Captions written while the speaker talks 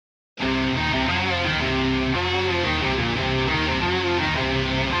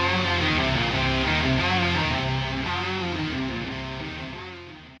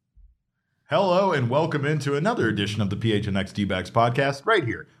Hello and welcome into another edition of the PHNX D-Backs podcast right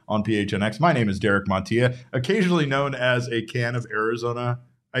here on PHNX. My name is Derek Montilla, occasionally known as a can of Arizona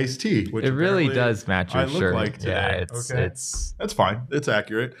iced tea, which it really does match your I look shirt. like today. Yeah, okay, it's that's fine. It's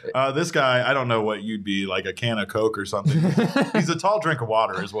accurate. This guy, I don't know what you'd be, like a can of Coke or something. He's a tall drink of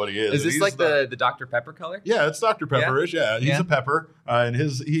water, is what he is. Is this he's like the Dr. Pepper color? Yeah, it's Dr. Pepper-ish. Yeah, he's a pepper, and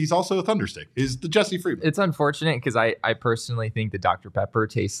he's also a Thunderstick. He's the Jesse Freeman. It's unfortunate because I personally think that Dr. Pepper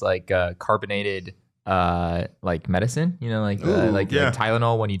tastes like carbonated like medicine, like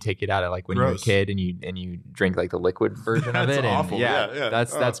Tylenol when you take it out of like when Gross. you're a kid and you drink like the liquid version of it. Awful. And yeah.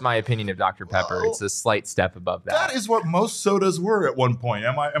 That's my opinion of Dr. Pepper. Well, it's a slight step above that. That is what most sodas were at one point.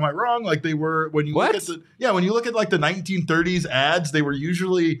 Am I wrong? Like they were when you What? look at when you look at like the 1930s ads, they were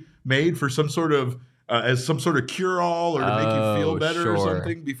usually made for some sort of as some sort of cure-all or to make you feel better or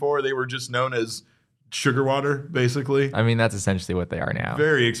something. Before they were just known as sugar water, basically. I mean, that's essentially what they are now.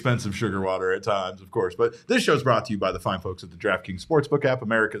 Very expensive sugar water at times, of course. But this show's brought to you by the fine folks at the DraftKings Sportsbook app,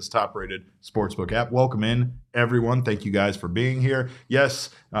 America's top-rated sportsbook app. Welcome in, everyone. Thank you guys for being here. Yes,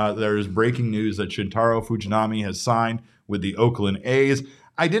 there is breaking news that Shintaro Fujinami has signed with the Oakland A's.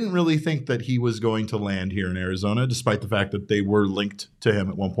 I didn't really think that he was going to land here in Arizona, despite the fact that they were linked to him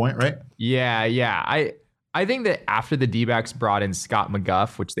at one point, right? Yeah. I think that after the D-backs brought in Scott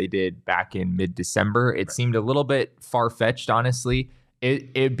McGough, which they did back in mid-December, it seemed a little bit far-fetched, honestly.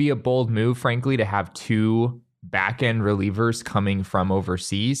 It'd be a bold move, frankly, to have two back-end relievers coming from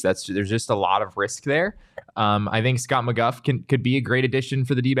overseas. There's just a lot of risk there. I think Scott McGough could be a great addition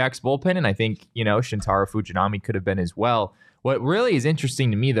for the D-backs bullpen, and I think, Shintaro Fujinami could have been as well. What really is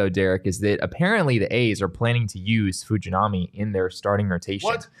interesting to me, though, Derek, is that apparently the A's are planning to use Fujinami in their starting rotation,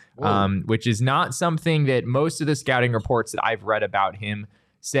 which is not something that most of the scouting reports that I've read about him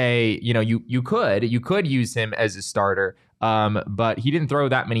say. You could use him as a starter, but he didn't throw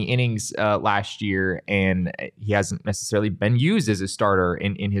that many innings last year, and he hasn't necessarily been used as a starter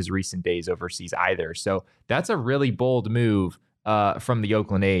in his recent days overseas either. So that's a really bold move from the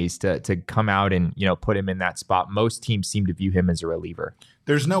Oakland A's to come out and put him in that spot. Most teams seem to view him as a reliever.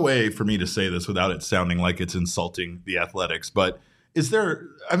 There's no way for me to say this without it sounding like it's insulting the Athletics, but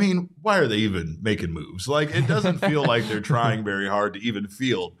why are they even making moves? Like, it doesn't feel like they're trying very hard to even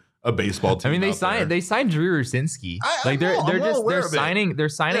field a baseball team. I mean, they signed Drew Rucinski. They're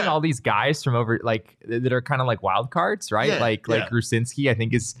signing all these guys from over, like, that are kind of like wild cards, right? Like Rucinski, I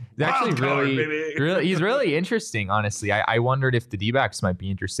think is actually really he's really interesting. Honestly, I wondered if the D-backs might be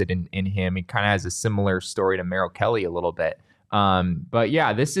interested in him. He kind of has a similar story to Merrill Kelly a little bit. But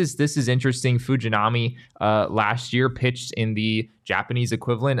yeah, this is interesting. Fujinami last year pitched in the Japanese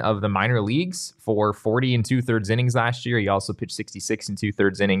equivalent of the minor leagues for 40 2/3 innings last year. He also pitched 66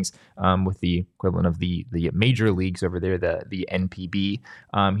 2/3 innings with the equivalent of the major leagues over there, the NPB.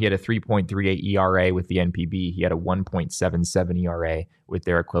 He had a 3.38 ERA with the NPB. He had a 1.77 ERA with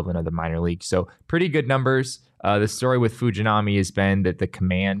their equivalent of the minor league. So pretty good numbers. The story with Fujinami has been that the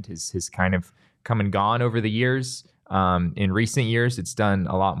command has kind of come and gone over the years. In recent years, it's done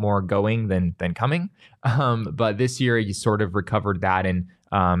a lot more going than coming. But this year, he sort of recovered that, and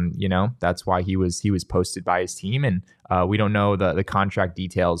that's why he was posted by his team. And we don't know the contract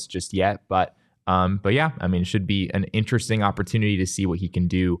details just yet, but yeah, I mean, it should be an interesting opportunity to see what he can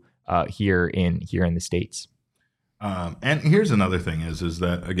do here in the States. And here's another thing is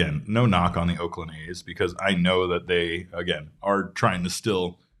that, again, no knock on the Oakland A's, because I know that they, again, are trying to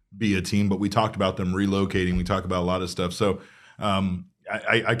still be a team, but we talked about them relocating. We talk about a lot of stuff. So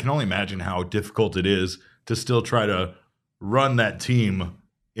I can only imagine how difficult it is to still try to run that team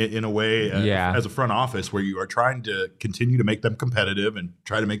in a way as a front office where you are trying to continue to make them competitive and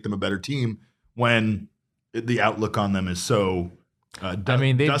try to make them a better team when the outlook on them is so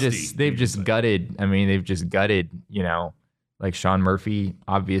they've just gutted. Like Sean Murphy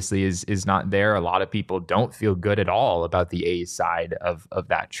obviously is not there. A lot of people don't feel good at all about the A's side of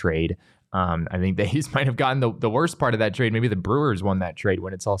that trade. I think the A's might have gotten the worst part of that trade. Maybe the Brewers won that trade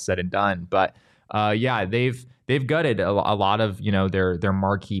when it's all said and done. But they've gutted a lot of their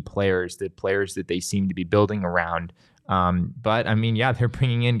marquee players, the players that they seem to be building around. But I mean, they're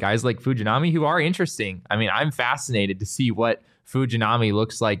bringing in guys like Fujinami who are interesting. I mean, I'm fascinated to see what Fujinami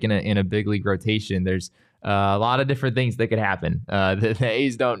looks like in a big league rotation. There's a lot of different things that could happen. The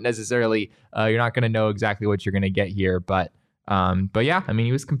A's don't necessarily, you're not going to know exactly what you're going to get here, but yeah, I mean,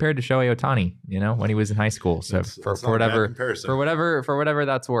 he was compared to Shohei Ohtani, when he was in high school. So for whatever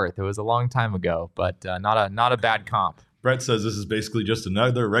that's worth, it was a long time ago, but not a bad comp. Brett says this is basically just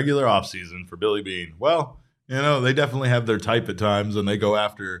another regular offseason for Billy Beane. Well, they definitely have their type at times, and they go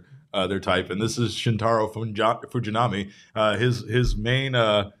after their type. And this is Shintaro Fujinami. His main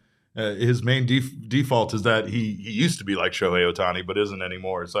his main default is that he used to be like Shohei Ohtani, but isn't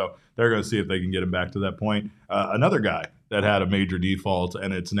anymore. So they're going to see if they can get him back to that point. Another guy that had a major default,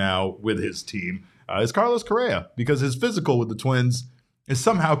 and it's now with his team, is Carlos Correa, because his physical with the Twins is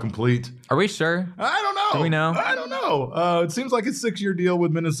somehow complete. Are we sure? I don't know. Do we know? I don't know. It seems like his 6-year deal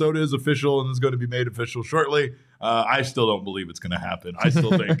with Minnesota is official and is going to be made official shortly. I still don't believe it's going to happen. I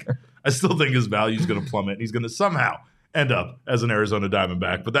still think his value is going to plummet. He's going to somehow end up as an Arizona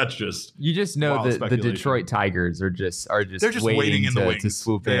Diamondback, but that's just that the Detroit Tigers are just waiting in the wings to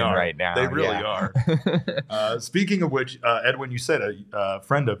swoop in right now. They really are. Speaking of which, Edwin, you said a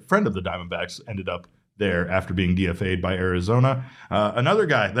friend of the Diamondbacks ended up there after being DFA'd by Arizona. Another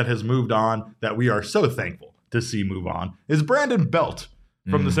guy that has moved on that we are so thankful to see move on is Brandon Belt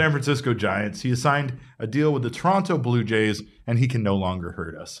from the San Francisco Giants. He has signed a deal with the Toronto Blue Jays, and he can no longer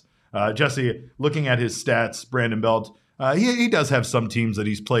hurt us. Jesse, looking at his stats, Brandon Belt, he does have some teams that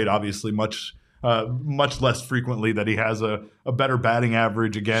he's played obviously much less frequently that he has a better batting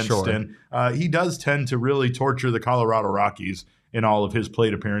average against. Sure. And he does tend to really torture the Colorado Rockies in all of his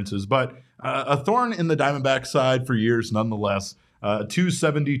plate appearances. But a thorn in the Diamondback side for years nonetheless.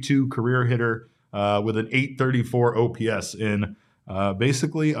 272 career hitter with an 834 OPS in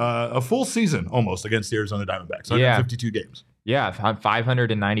basically a full season almost against the Arizona Diamondbacks. 152 games. Yeah,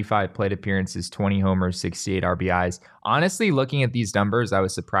 595 plate appearances, 20 homers, 68 RBIs. Honestly, looking at these numbers, I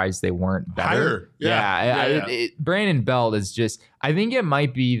was surprised they weren't better. Higher. Brandon Belt is just, I think it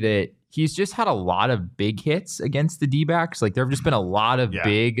might be that he's just had a lot of big hits against the D-backs. Like there have just been a lot of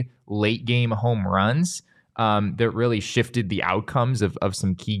big late game home runs that really shifted the outcomes of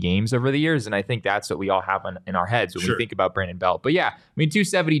some key games over the years. And I think that's what we all have in our heads when we think about Brandon Belt. But yeah, I mean,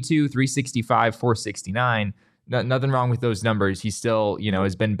 272, 365, 469. Nothing wrong with those numbers. He still,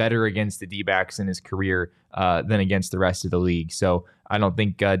 has been better against the D-backs in his career than against the rest of the league. So I don't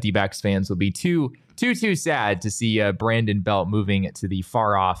think D-backs fans will be too sad to see Brandon Belt moving to the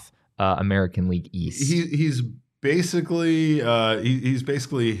far off American League East. He's basically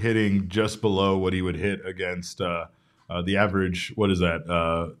hitting just below what he would hit against the average. What is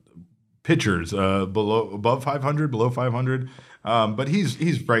that? Pitchers above 500, below 500. But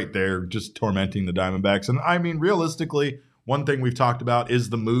he's right there just tormenting the Diamondbacks. And I mean, realistically, one thing we've talked about is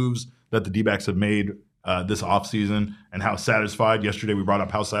the moves that the D-backs have made this offseason and how satisfied. Yesterday we brought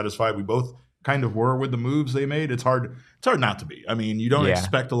up how satisfied we both kind of were with the moves they made. It's hard not to be. I mean, you don't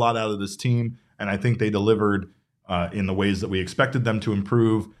expect a lot out of this team, and I think they delivered in the ways that we expected them to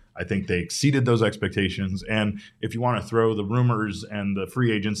improve. I think they exceeded those expectations. And if you want to throw the rumors and the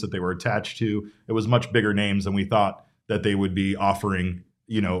free agents that they were attached to, it was much bigger names than we thought that they would be offering,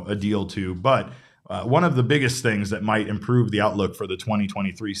 a deal to. But one of the biggest things that might improve the outlook for the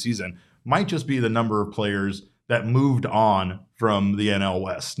 2023 season might just be the number of players that moved on from the NL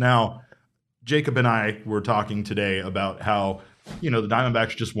West. Now, Jacob and I were talking today about how, the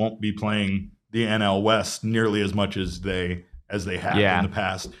Diamondbacks just won't be playing the NL West nearly as much as they have in the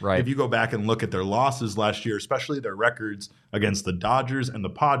past. Right. If you go back and look at their losses last year, especially their records against the Dodgers and the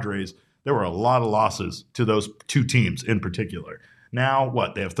Padres, there were a lot of losses to those two teams in particular. Now,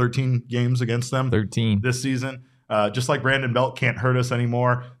 they have 13 games against them 13 this season. Just like Brandon Belt can't hurt us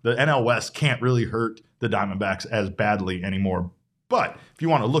anymore, the NL West can't really hurt the Diamondbacks as badly anymore. But if you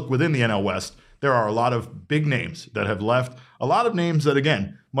want to look within the NL West, there are a lot of big names that have left. A lot of names that,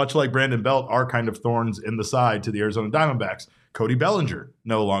 again, much like Brandon Belt, are kind of thorns in the side to the Arizona Diamondbacks. Cody Bellinger,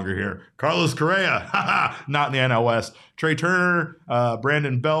 no longer here. Carlos Correa, not in the NL West. Trey Turner,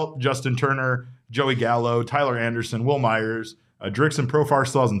 Brandon Belt, Justin Turner, Joey Gallo, Tyler Anderson, Will Myers. Drickson Profar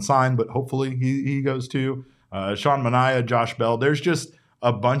still hasn't signed, but hopefully he goes too. Sean Manaea, Josh Bell. There's just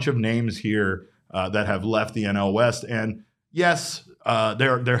a bunch of names here that have left the NL West. And yes,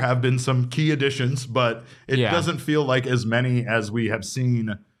 there have been some key additions, but it doesn't feel like as many as we have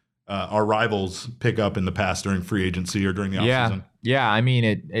seen our rivals pick up in the past during free agency or during the offseason. Yeah. I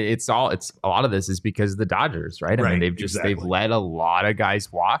mean, it's a lot of this is because of the Dodgers, right? I mean, they've let a lot of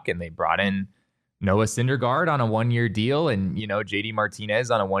guys walk, and they brought in Noah Syndergaard on a 1-year deal and, JD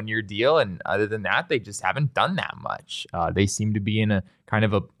Martinez on a 1-year deal. And other than that, they just haven't done that much. They seem to be in a kind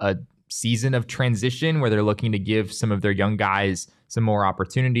of a season of transition where they're looking to give some of their young guys some more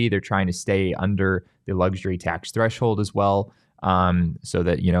opportunity. They're trying to stay under the luxury tax threshold as well. So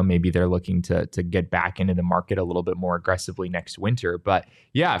that, maybe they're looking to get back into the market a little bit more aggressively next winter. But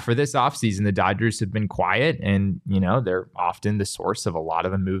yeah, for this offseason, the Dodgers have been quiet, and, they're often the source of a lot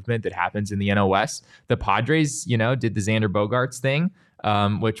of the movement that happens in the NL West. The Padres, did the Xander Bogaerts thing,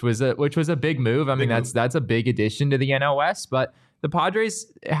 which was a big move. I mean, that's a big addition to the NL West, but the Padres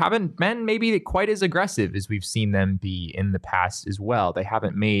haven't been maybe quite as aggressive as we've seen them be in the past as well. They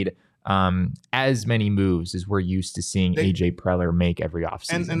haven't made as many moves as we're used to seeing AJ Preller make every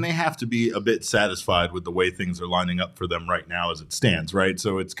offseason. And they have to be a bit satisfied with the way things are lining up for them right now as it stands, right?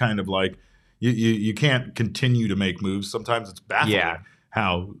 So it's kind of like you can't continue to make moves. Sometimes it's baffling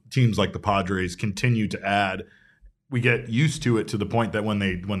how teams like the Padres continue to add. We get used to it to the point that when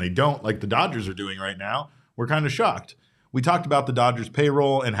they don't, like the Dodgers are doing right now, we're kind of shocked. We talked about the Dodgers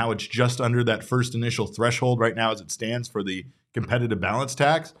payroll and how it's just under that first initial threshold right now as it stands for the competitive balance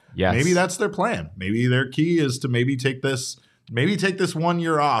tax. Yes. Maybe that's their plan. Maybe their key is to maybe take this 1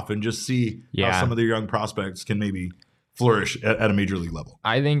 year off and just see how some of their young prospects can maybe flourish at a major league level.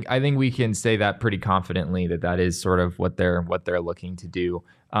 I think we can say that pretty confidently that is sort of what they're looking to do.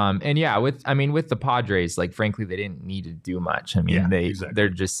 And with the Padres, like frankly, they didn't need to do much. I mean, they're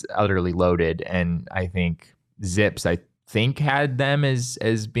just utterly loaded, and I think Zips, I think, had them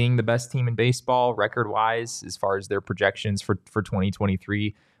as being the best team in baseball record wise as far as their projections for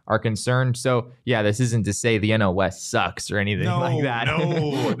 2023 are concerned. So this isn't to say the NL West sucks or anything like that. No,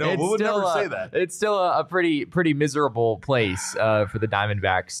 we would never say that. It's still a pretty miserable place for the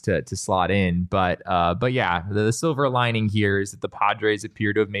Diamondbacks to slot in. But the silver lining here is that the Padres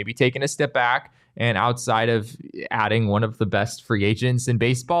appear to have maybe taken a step back. And outside of adding one of the best free agents in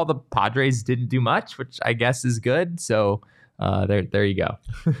baseball, the Padres didn't do much, which I guess is good. So there you go.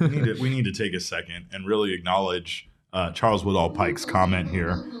 we need to take a second and really acknowledge Charles Woodall Pike's comment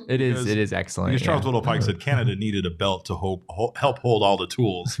here. It is excellent. Because Charles Woodall Pike said Canada needed a belt to help hold all the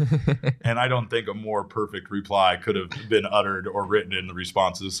tools. And I don't think a more perfect reply could have been uttered or written in the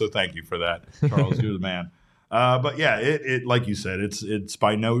responses. So thank you for that, Charles. You're the man. But it like you said, it's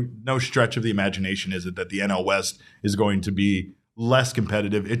by no stretch of the imagination is it that the NL West is going to be less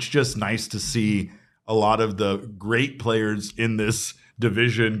competitive. It's just nice to see a lot of the great players in this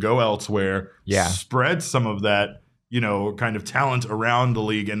division go elsewhere, spread some of that, kind of talent around the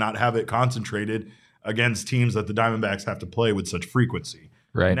league and not have it concentrated against teams that the Diamondbacks have to play with such frequency.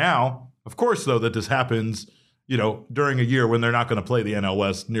 Right. Now, of course, though, that this happens, during a year when they're not going to play the NL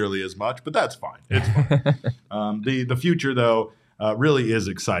West nearly as much, but that's fine. It's fine. The future, though, really is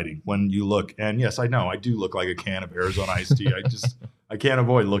exciting when you look. And yes, I know I do look like a can of Arizona iced tea. I can't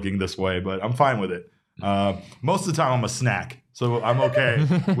avoid looking this way, but I'm fine with it. Most of the time I'm a snack, so I'm okay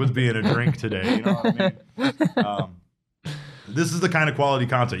with being a drink today. You know what I mean? This is the kind of quality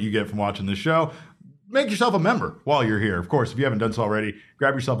content you get from watching this show. Make yourself a member while you're here. Of course, if you haven't done so already,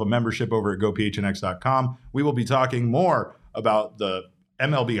 grab yourself a membership over at gophnx.com. We will be talking more about the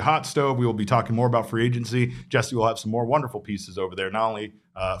MLB Hot Stove. We will be talking more about free agency. Jesse will have some more wonderful pieces over there, not only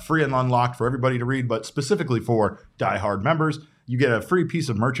free and unlocked for everybody to read, but specifically for diehard members. You get a free piece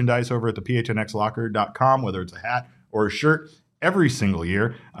of merchandise over at the phnxlocker.com, whether it's a hat or a shirt, every single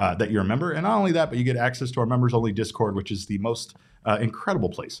year that you're a member. And not only that, but you get access to our members-only Discord, which is the most incredible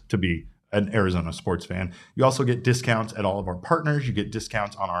place to be an Arizona sports fan. You also get discounts at all of our partners. You get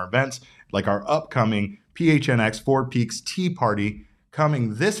discounts on our events, like our upcoming PHNX Four Peaks Tea Party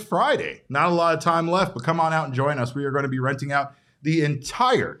coming this Friday. Not a lot of time left, but come on out and join us. We are going to be renting out the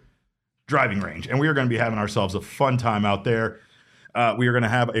entire driving range, and we are going to be having ourselves a fun time out there. We are going to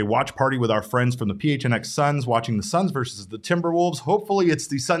have a watch party with our friends from the PHNX Suns, watching the Suns versus the Timberwolves. Hopefully it's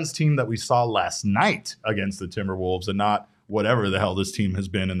the Suns team that we saw last night against the Timberwolves and not whatever the hell this team has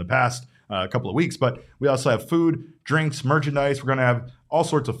been in the past couple of weeks. But we also have food, drinks, merchandise. We're going to have all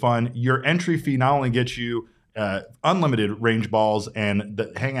sorts of fun. Your entry fee not only gets you unlimited range balls and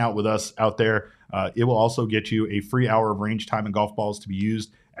hang out with us out there, it will also get you a free hour of range time and golf balls to be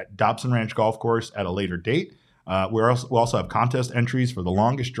used at Dobson Ranch Golf Course at a later date. We'll also have contest entries for the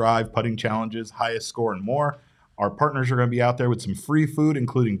longest drive, putting challenges, highest score, and more. Our partners are going to be out there with some free food,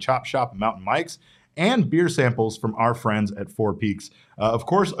 including Chop Shop and Mountain Mike's, and beer samples from our friends at Four Peaks. Of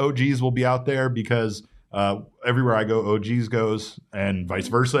course, OGs will be out there because everywhere I go, OGs goes, and vice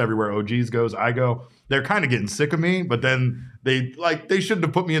versa. Everywhere OGs goes, I go. They're kind of getting sick of me, but then they shouldn't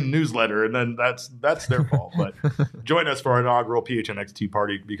have put me in the newsletter, and then that's their fault. But join us for our inaugural PHNX Tea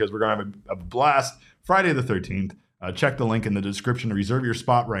Party because we're going to have a blast Friday the 13th. Check the link in the description to reserve your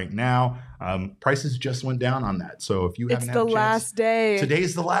spot right now. Prices just went down on that. So if you haven't had a chance. It's the last day.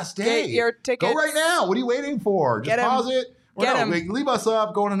 Today's the last day. Get your tickets. Go right now. What are you waiting for? Just pause it. Or leave us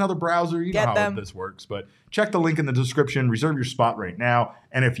up, go in another browser. You know how this works. But check the link in the description. Reserve your spot right now.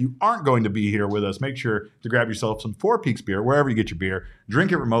 And if you aren't going to be here with us, make sure to grab yourself some Four Peaks beer, wherever you get your beer.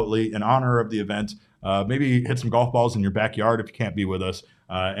 Drink it remotely in honor of the event. Maybe hit some golf balls in your backyard if you can't be with us.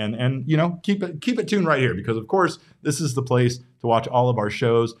 And keep it tuned right here because, of course, this is the place to watch all of our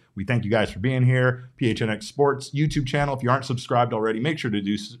shows. We thank you guys for being here. PHNX Sports YouTube channel. If you aren't subscribed already, make sure to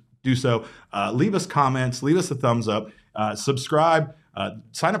do so. Leave us comments. Leave us a thumbs up. Subscribe.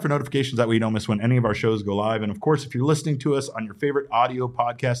 Sign up for notifications that way you don't miss when any of our shows go live. And of course, if you're listening to us on your favorite audio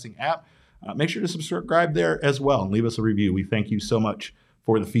podcasting app, make sure to subscribe there as well and leave us a review. We thank you so much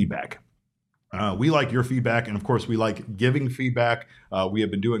for the feedback. We like your feedback, and of course, we like giving feedback. We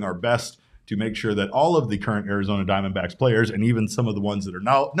have been doing our best to make sure that all of the current Arizona Diamondbacks players, and even some of the ones that are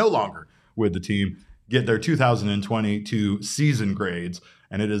no longer with the team, get their 2022 season grades.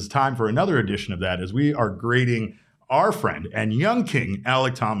 And it is time for another edition of that, as we are grading our friend and young king,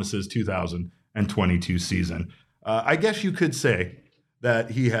 Alek Thomas's 2022 season. I guess you could say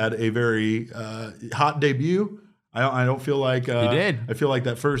that he had a very hot debut. I don't feel like he did. I feel like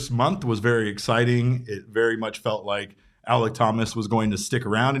that first month was very exciting. It very much felt like Alek Thomas was going to stick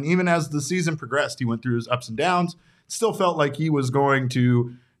around. And even as the season progressed, he went through his ups and downs. It still felt like he was going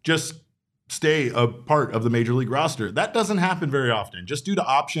to just stay a part of the major league roster. That doesn't happen very often, just due to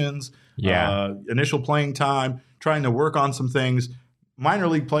options, initial playing time, trying to work on some things. Minor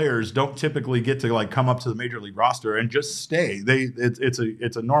league players don't typically get to like come up to the major league roster and just stay.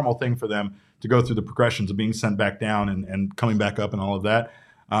 It's a normal thing for them to go through the progressions of being sent back down and coming back up and all of that.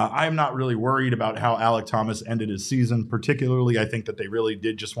 I'm not really worried about how Alek Thomas ended his season. Particularly, I think that they really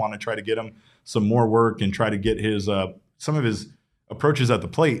did just want to try to get him some more work and try to get his some of his approaches at the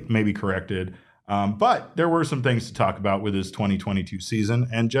plate maybe corrected. But there were some things to talk about with his 2022 season.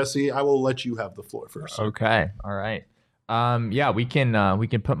 And Jesse, I will let you have the floor first. Okay. All right. We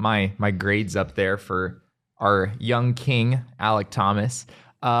can put my grades up there for our young king, Alek Thomas.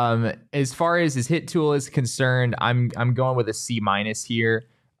 As far as his hit tool is concerned, I'm going with a C- here.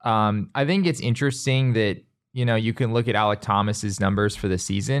 I think it's interesting that, you can look at Alek Thomas's numbers for the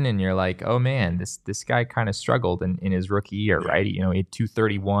season and you're like, oh man, this guy kind of struggled in his rookie year, right? He had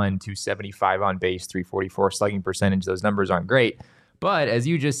 231, 275 on base, 344 slugging percentage. Those numbers aren't great. But as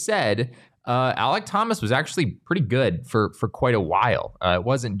you just said, Alek Thomas was actually pretty good for quite a while. It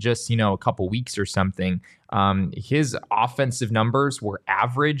wasn't just, a couple weeks or something. His offensive numbers were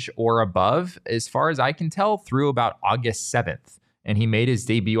average or above, as far as I can tell, through about August 7th. And he made his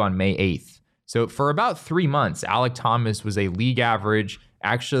debut on May 8th. So for about 3 months, Alek Thomas was a league average,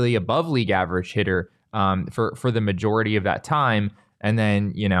 actually above league average hitter for the majority of that time. And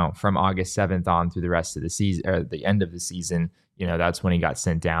then, from August 7th on through the rest of the season, or the end of the season, that's when he got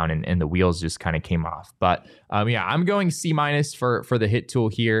sent down and the wheels just kind of came off. But I'm going C- for the hit tool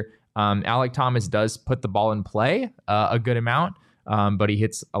here. Alek Thomas does put the ball in play a good amount, but he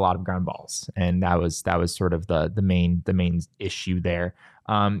hits a lot of ground balls, and that was sort of the main issue there.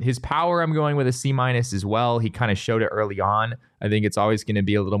 His power, I'm going with a C- as well. He kind of showed it early on. I think it's always going to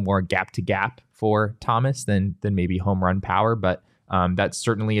be a little more gap to gap for Thomas than maybe home run power, but that's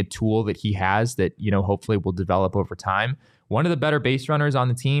certainly a tool that he has that hopefully will develop over time. One of the better base runners on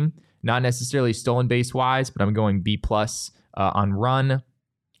the team, not necessarily stolen base wise, but I'm going B+ on run.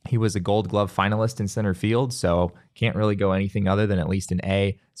 He was a Gold Glove finalist in center field, so can't really go anything other than at least an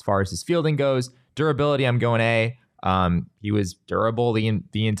A as far as his fielding goes. Durability, I'm going A. He was durable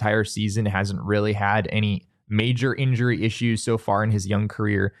the entire season, hasn't really had any major injury issues so far in his young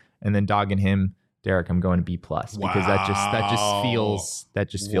career. And then dogging him, Derek, I'm going to B+ because that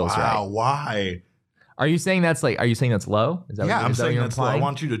just feels right. Why? Are you saying that's low? Is that I'm saying that's low. I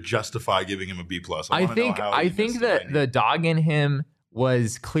want you to justify giving him a B+. I think that the dog in him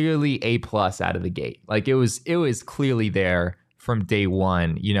was clearly A+ out of the gate. Like it was clearly there from day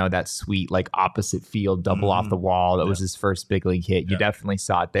one. That sweet like opposite field double off the wall that was his first big league hit. You definitely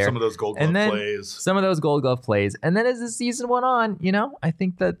saw it there. Some of those Gold Glove plays. And then as the season went on, I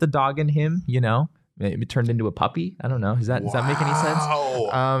think that the dog in him, it turned into a puppy. I don't know. Does that make any sense?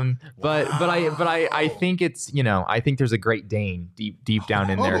 But I think it's I think there's a Great Dane deep down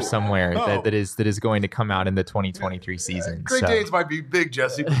in there somewhere that is going to come out in the 2023 season. Great Danes might be big,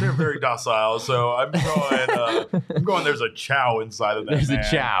 Jesse, but they're very docile. So I'm going. There's a chow inside of that. There's a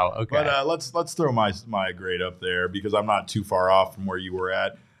chow. Okay. But let's throw my grade up there because I'm not too far off from where you were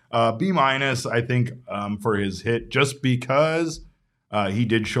at. B-, I think, for his hit, just because. He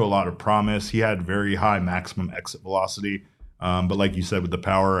did show a lot of promise. He had very high maximum exit velocity. But like you said, with the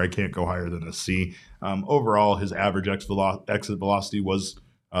power, I can't go higher than a C. Overall, his average exit velocity was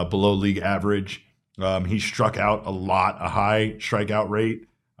below league average. He struck out a high strikeout rate.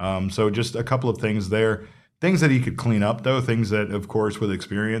 So just a couple of things there. Things that he could clean up, though. Things that, of course, with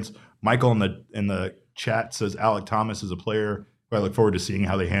experience. Michael in the chat says Alek Thomas is a player who I look forward to seeing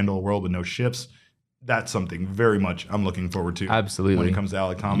how they handle a world with no shifts. That's something very much I'm looking forward to. Absolutely. When it comes to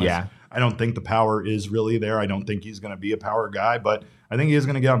Alek Thomas. Yeah. I don't think the power is really there. I don't think he's going to be a power guy, but I think he is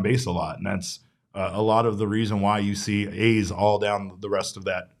going to get on base a lot. And that's a lot of the reason why you see A's all down the rest of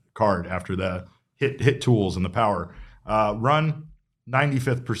that card after the hit tools and the power. Run,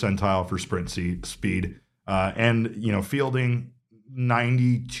 95th percentile for sprint speed, and fielding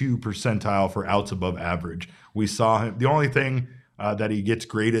 92 percentile for outs above average. We saw him. The only thing that he gets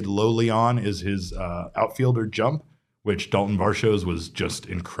graded lowly on is his outfielder jump, which Dalton Varsho's was just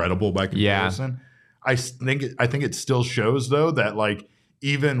incredible by comparison. Yeah. I think it still shows though that like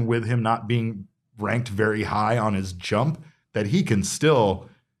even with him not being ranked very high on his jump, that he can still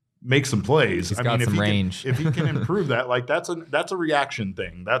make some plays. He's got some range. If he can improve that, like that's a reaction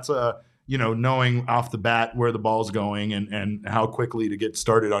thing. That's a knowing off the bat where the ball's going and how quickly to get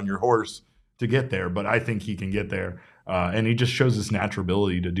started on your horse to get there. But I think he can get there, and he just shows this natural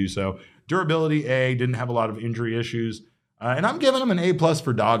ability to do so. Durability, didn't have a lot of injury issues, and I'm giving him an A+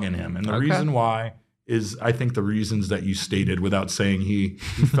 for dogging him. And the reason why is I think the reasons that you stated without saying he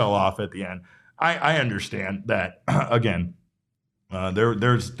fell off at the end. I understand that again.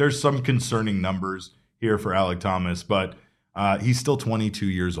 There's some concerning numbers here for Alek Thomas, but he's still 22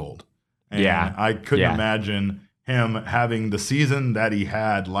 years old. And I couldn't imagine him having the season that he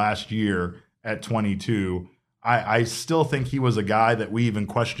had last year at 22. I still think he was a guy that we even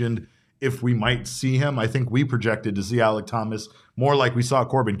questioned if we might see him. I think we projected to see Alek Thomas more like we saw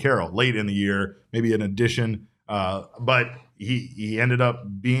Corbin Carroll late in the year, maybe an addition. But he ended up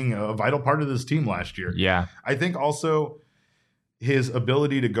being a vital part of this team last year. Yeah. I think also his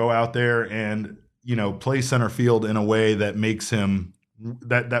ability to go out there and, play center field in a way that makes him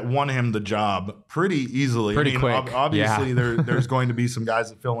that won him the job pretty easily. Pretty quick. Obviously, there's going to be some guys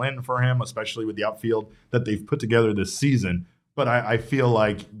that fill in for him, especially with the outfield that they've put together this season. But I feel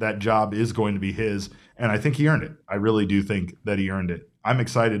like that job is going to be his, and I think he earned it. I really do think that he earned it. I'm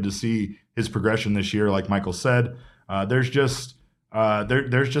excited to see his progression this year. Like Michael said, there's just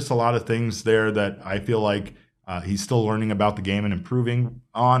a lot of things there that I feel like he's still learning about the game and improving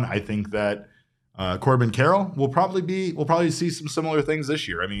on. I think that Corbin Carroll will probably see some similar things this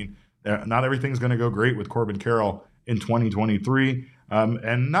year. I mean, not everything's going to go great with Corbin Carroll in 2023,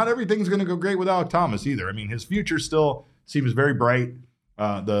 and not everything's going to go great with Alek Thomas either. I mean, his future still seems very bright.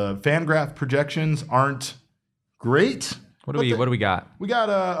 The FanGraph projections aren't great. What do we got? We got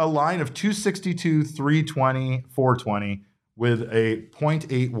a line of 262, 320, 420 with a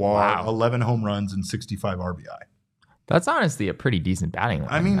 0.8 WAR, 11 home runs, and 65 RBI. That's honestly a pretty decent batting line.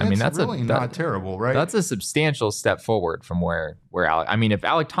 I mean, that's really not terrible, right? That's a substantial step forward from where Alek. I mean, if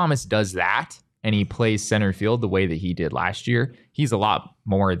Alek Thomas does that and he plays center field the way that he did last year, he's a lot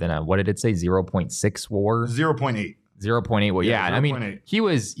more than what did it say? 0.6 WAR? 0.8. 0.8. Well, yeah. 0. I mean, he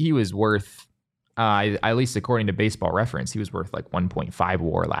was worth, at least according to Baseball Reference, he was worth like 1.5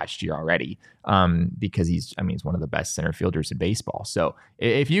 WAR last year already, because he's one of the best center fielders in baseball. So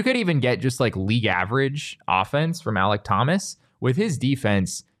if you could even get just like league average offense from Alek Thomas with his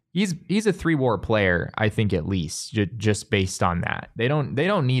defense, he's a 3 WAR player, I think, at least just based on that. They don't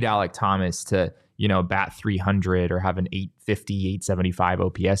need Alek Thomas to bat 300 or have an 850, 875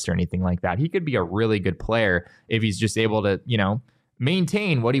 OPS or anything like that. He could be a really good player if he's just able to,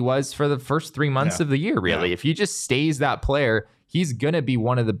 maintain what he was for the first 3 months of the year, really. Yeah. If he just stays that player, he's going to be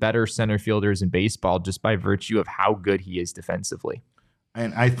one of the better center fielders in baseball just by virtue of how good he is defensively.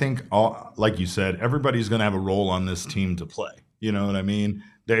 And I think, like you said, everybody's going to have a role on this team to play. You know what I mean?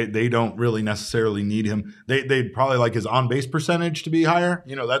 They don't really necessarily need him. They'd probably like his on-base percentage to be higher.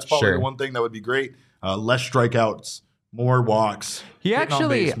 That's probably the one thing that would be great. Less strikeouts, more walks. He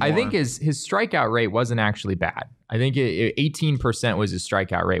actually, I think his strikeout rate wasn't actually bad. I think 18% was his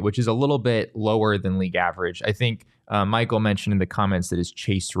strikeout rate, which is a little bit lower than league average. I think Michael mentioned in the comments that his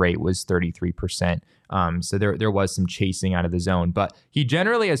chase rate was 33%. So there was some chasing out of the zone, but he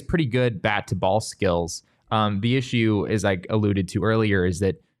generally has pretty good bat to ball skills. The issue, as I alluded to earlier, is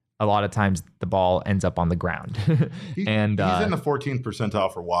that a lot of times the ball ends up on the ground. And he's in the 14th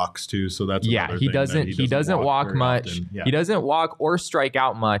percentile for walks too, so that's he doesn't walk much. Yeah. He doesn't walk or strike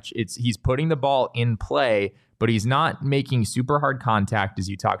out much. He's putting the ball in play, but he's not making super hard contact, as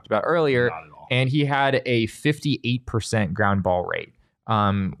you talked about earlier. Not at all. And he had a 58% ground ball rate,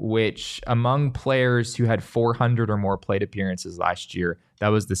 which among players who had 400 or more plate appearances last year, that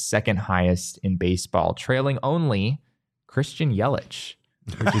was the second highest in baseball, trailing only Christian Yelich,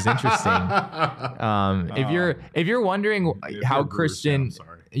 which is interesting. If you're wondering how Christian,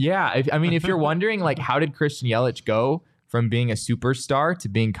 if you're wondering like how did Christian Yelich go from being a superstar to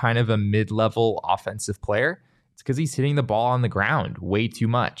being kind of a mid-level offensive player, it's because he's hitting the ball on the ground way too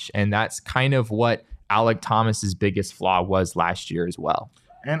much, and that's kind of what Alek Thomas's biggest flaw was last year as well.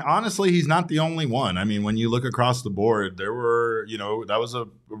 And honestly, he's not the only one. I mean, when you look across the board, there were, that was a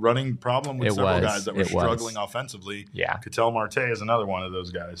running problem with several guys that were struggling offensively. Yeah. Ketel Marte is another one of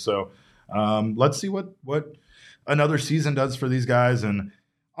those guys. So let's see what another season does for these guys. And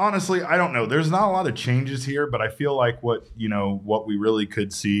honestly, I don't know. There's not a lot of changes here, but I feel like what we really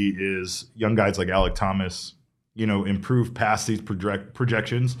could see is young guys like Alec Thomas, improve past these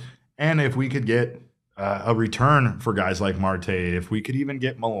projections. And if we could get a return for guys like Marte, if we could even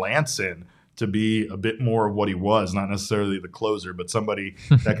get Melanson to be a bit more of what he was, not necessarily the closer, but somebody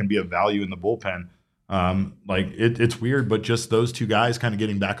that can be of value in the bullpen. It's weird, but just those two guys kind of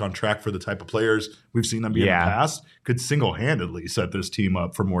getting back on track for the type of players we've seen them be in the past could single-handedly set this team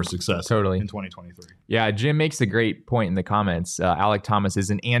up for more success in 2023. Yeah, Jim makes a great point in the comments. Alec Thomas is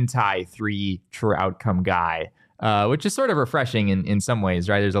an anti-3 true outcome guy, which is sort of refreshing in some ways,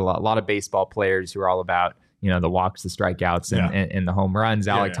 right? There's a lot of baseball players who are all about the walks, the strikeouts, and the home runs.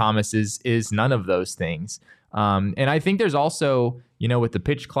 Alec Thomas is none of those things. And I think there's also, with the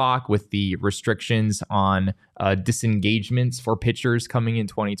pitch clock, with the restrictions on disengagements for pitchers coming in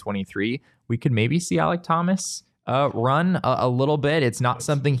 2023, we could maybe see Alec Thomas run a little bit. It's not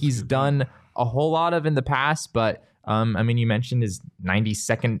something he's done a whole lot of in the past, but you mentioned his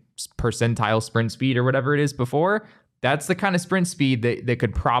 92nd percentile sprint speed or whatever it is before. That's the kind of sprint speed that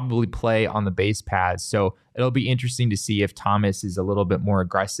could probably play on the base paths. So it'll be interesting to see if Thomas is a little bit more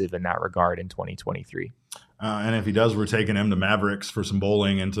aggressive in that regard in 2023. And if he does, we're taking him to Mavericks for some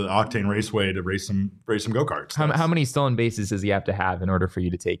bowling and to Octane Raceway to race some go-karts. How many stolen bases does he have to have in order for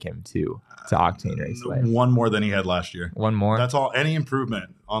you to take him to Octane Raceway? One more than he had last year. One more? That's all. Any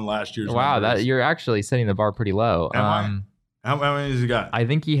improvement on last year's Wow, numbers. You're actually setting the bar pretty low. How many has he got? I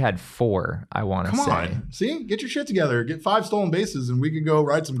think he had 4, I want to say. Come on. See? Get your shit together. Get 5 stolen bases and we could go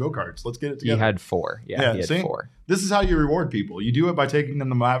ride some go-karts. Let's get it together. He had 4. Yeah, he had 4. This is how you reward people. You do it by taking them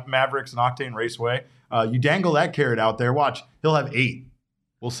to Mavericks and Octane Raceway. You dangle that carrot out there. Watch. He'll have 8.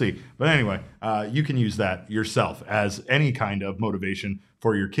 We'll see. But anyway, you can use that yourself as any kind of motivation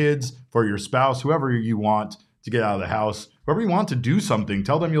for your kids, for your spouse, whoever you want to get out of the house, whoever you want to do something.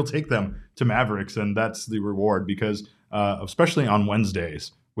 Tell them you'll take them to Mavericks, and that's the reward because especially on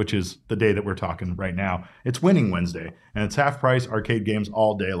Wednesdays, which is the day that we're talking right now, it's Winning Wednesday, and it's half price arcade games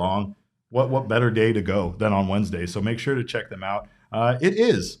all day long. What better day to go than on Wednesday? So make sure to check them out. It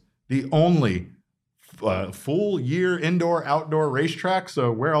is the only full year indoor-outdoor racetrack.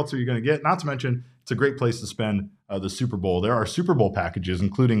 So where else are you going to get? Not to mention, it's a great place to spend the Super Bowl. There are Super Bowl packages,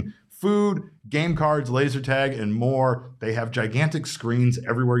 including food, game cards, laser tag, and more. They have gigantic screens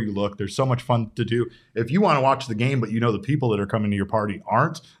everywhere you look. There's so much fun to do. If you want to watch the game, but the people that are coming to your party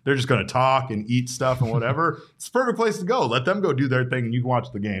aren't, they're just going to talk and eat stuff and whatever. It's a perfect place to go. Let them go do their thing and you can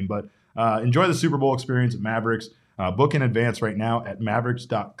watch the game. But enjoy the Super Bowl experience at Mavericks. Book in advance right now at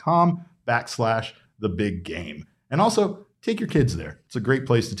mavericks.com/thebig-game. And also, take your kids there. It's a great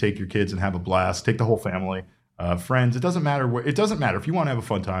place to take your kids and have a blast. Take the whole family. Friends, it doesn't matter where. It doesn't matter if you want to have a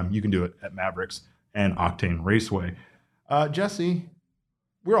fun time. You can do it at Mavericks and Octane Raceway. Jesse,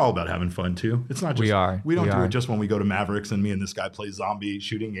 we're all about having fun too. It's not just we don't do it just when we go to Mavericks and me and this guy play zombie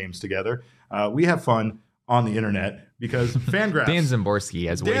shooting games together. We have fun on the internet because Fangraphs. Dan Szymborski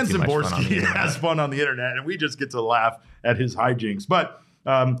has way too much fun on the internet. Has fun on the internet, and we just get to laugh at his hijinks. But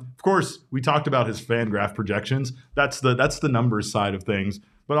of course, we talked about his Fangraph projections. That's the numbers side of things.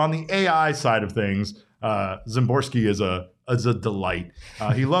 But on the AI side of things, Szymborski is a delight.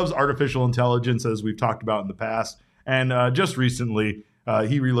 He loves artificial intelligence, as we've talked about in the past. And just recently,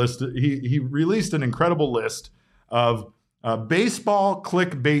 he released an incredible list of baseball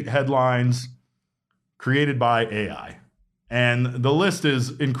clickbait headlines created by AI. And the list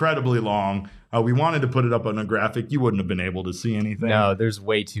is incredibly long. We wanted to put it up on a graphic. You wouldn't have been able to see anything. No, there's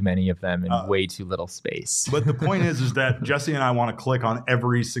way too many of them and way too little space. But the point is that Jesse and I want to click on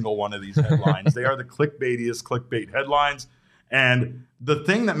every single one of these headlines. They are the clickbaitiest clickbait headlines. And the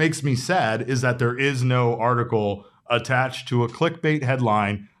thing that makes me sad is that there is no article attached to a clickbait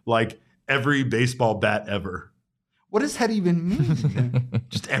headline like every baseball bat ever. What does that even mean?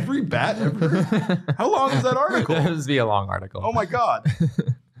 Just every bat ever? How long is that article? That would be a long article. Oh my God.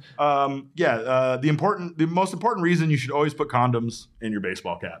 The most important reason you should always put condoms in your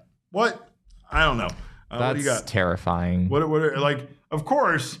baseball cap. What? I don't know. What do you got? Terrifying. What like? Of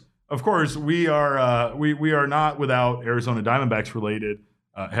course, we are not without Arizona Diamondbacks related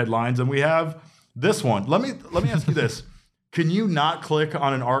headlines, and we have this one. Let me ask you this: can you not click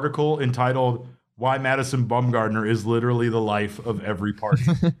on an article entitled "Why Madison Bumgarner is literally the life of every party"?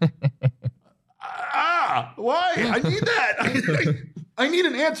 Why? I need that. I need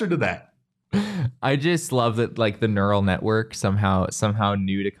an answer to that. I just love that the neural network somehow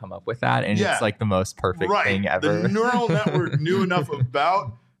knew to come up with that, and it's the most perfect thing ever. The neural network knew enough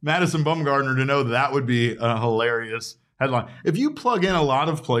about Madison Bumgarner to know that would be a hilarious headline. If you plug in a lot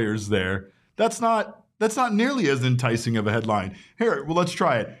of players there, that's not That's not nearly as enticing of a headline. Here, well, let's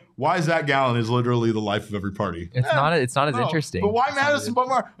try it. Why Zach Gallen is literally the life of every party. It's not as interesting. But why Madison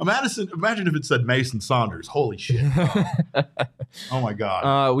Bumgarner? Madison, imagine if it said Mason Saunders. Holy shit. Oh my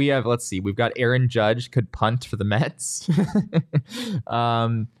God. We've got Aaron Judge could punt for the Mets.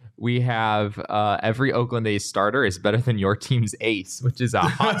 We have every Oakland A's starter is better than your team's ace, which is a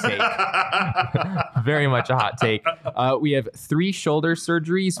hot take. Very much a hot take. We have 3 shoulder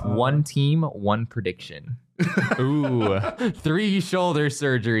surgeries, 1 team, 1 prediction. Ooh, 3 shoulder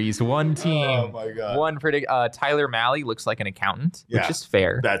surgeries, 1 team. Oh my God. 1 predict. Tyler Malley looks like an accountant, which is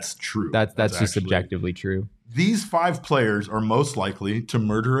fair. That's true. That's just objectively true. These 5 players are most likely to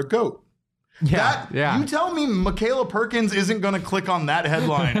murder a goat. Yeah. You tell me Michaela Perkins isn't going to click on that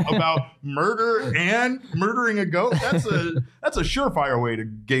headline about murder and murdering a goat. That's a surefire way to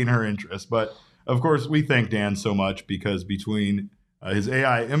gain her interest. But of course, we thank Dan so much because between his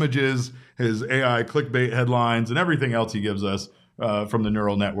AI images, his AI clickbait headlines, and everything else he gives us from the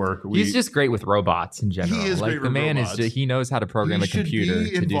neural network. He's just great with robots in general. He is great with robots. He knows how to program a computer to do some great things.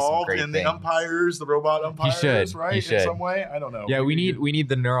 He should be involved in the umpires, the robot umpires, right? He should. In some way, I don't know. Yeah, we need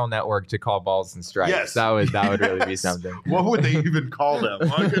the neural network to call balls and strikes. Yes. That would really be something. What would they even call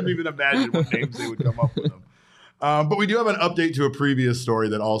them? I couldn't even imagine what names they would come up with them. But we do have an update to a previous story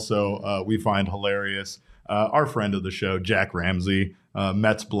that also we find hilarious. Our friend of the show, Jack Ramsey,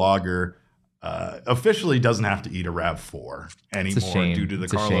 Mets blogger, officially doesn't have to eat a RAV4 anymore due to the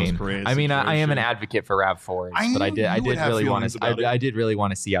Carlos Correa situation. I am an advocate for RAV4s, but I did really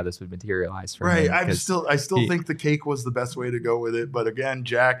want to see how this would materialize for him. I still think the cake was the best way to go with it. But again,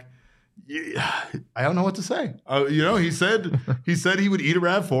 Jack, I don't know what to say. He said he would eat a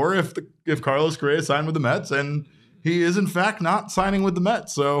RAV4 if Carlos Correa signed with the Mets, and he is in fact not signing with the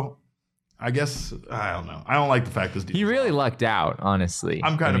Mets. So I guess, I don't know. I don't like the fact this deal. He really lucked out, honestly.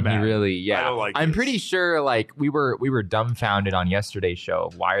 I'm kind of mad. He really, yeah. I don't like I'm this. pretty sure, we were dumbfounded on yesterday's show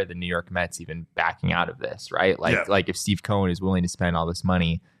of why are the New York Mets even backing out of this, right? Like if Steve Cohen is willing to spend all this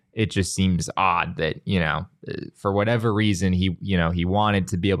money, it just seems odd that, for whatever reason, he wanted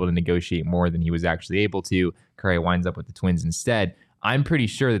to be able to negotiate more than he was actually able to. Correa winds up with the Twins instead. I'm pretty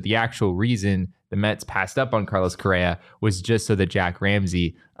sure that the actual reason the Mets passed up on Carlos Correa was just so that Jack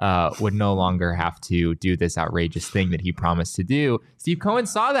Ramsey would no longer have to do this outrageous thing that he promised to do. Steve Cohen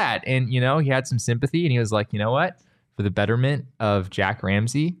saw that, and he had some sympathy, and he was like, you know what? For the betterment of Jack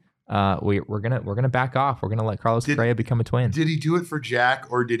Ramsey, we're gonna back off. We're gonna let Carlos Correa become a Twin. Did he do it for Jack,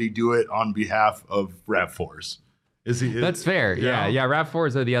 or did he do it on behalf of RAV4s? That's fair. Yeah.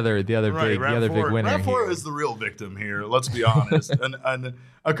 RAV4s are the other big winner. RAV4 is the real victim here. Let's be honest. and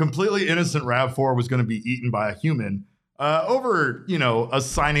a completely innocent RAV4 was going to be eaten by a human over a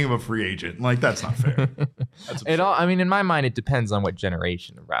signing of a free agent. That's not fair. That's in my mind, it depends on what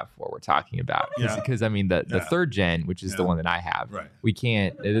generation of RAV4 we're talking about. Because the third gen, which is the one that I have, we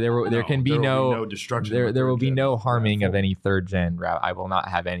can't. There can be no destruction. There will be no harming RAV4. Of any third gen RAV. I will not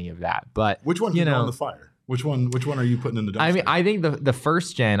have any of that. But which one can go on the fire? Which one are you putting in the dumpster? I think the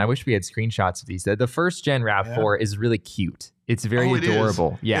first gen, I wish we had screenshots of these. The first gen RAV4 is really cute. It's very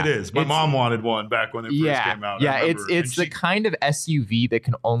adorable. It is. My mom wanted one back when it first came out. Yeah, it's the kind of SUV that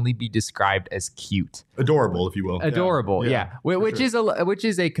can only be described as cute. Adorable, if you will. Adorable, yeah. Which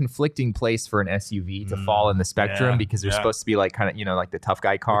is a conflicting place for an SUV to fall in the spectrum because they're supposed to be like the tough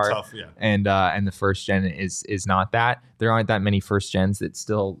guy car. And the first gen is not that. There aren't that many first gens that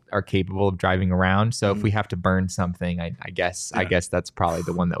still are capable of driving around. So if we have to burn something, I guess that's probably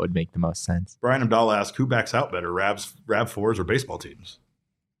the one that would make the most sense. Brian Abdallah asked, who backs out better, RAV4s or baseball teams?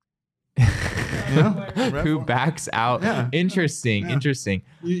 Who backs out? Interesting.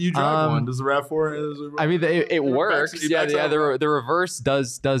 You drive one. Does the RAV4? It works. The reverse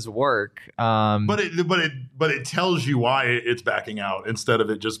does work. But it tells you why it's backing out instead of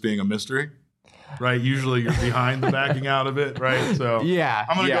it just being a mystery. Right, usually you're behind the backing out of it, right? So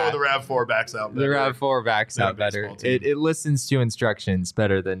I'm gonna go with the RAV4 backs out better. The RAV4 backs out better. It listens to instructions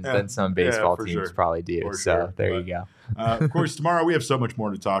better than some baseball teams probably do. There you go. Of course, tomorrow we have so much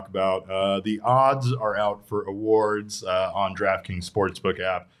more to talk about. The odds are out for awards on DraftKings Sportsbook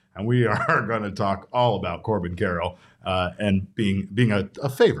app, and we are going to talk all about Corbin Carroll and being a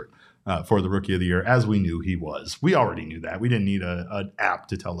favorite. For the Rookie of the Year, as we knew he was. We already knew that. We didn't need an app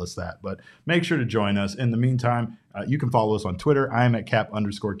to tell us that. But make sure to join us. In the meantime, you can follow us on Twitter. I am at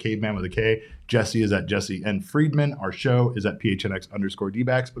Cap_Caveman with a K. Jesse is at Jesse N. Friedman. Our show is at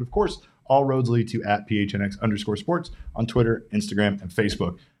PHNX_DBacks. But of course, all roads lead to at PHNX_sports on Twitter, Instagram, and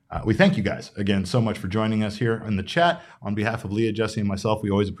Facebook. We thank you guys again so much for joining us here in the chat. On behalf of Leah, Jesse, and myself, we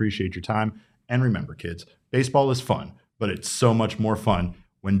always appreciate your time. And remember, kids, baseball is fun, but it's so much more fun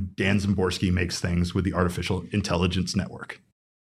when Dan Szymborski makes things with the Artificial Intelligence Network.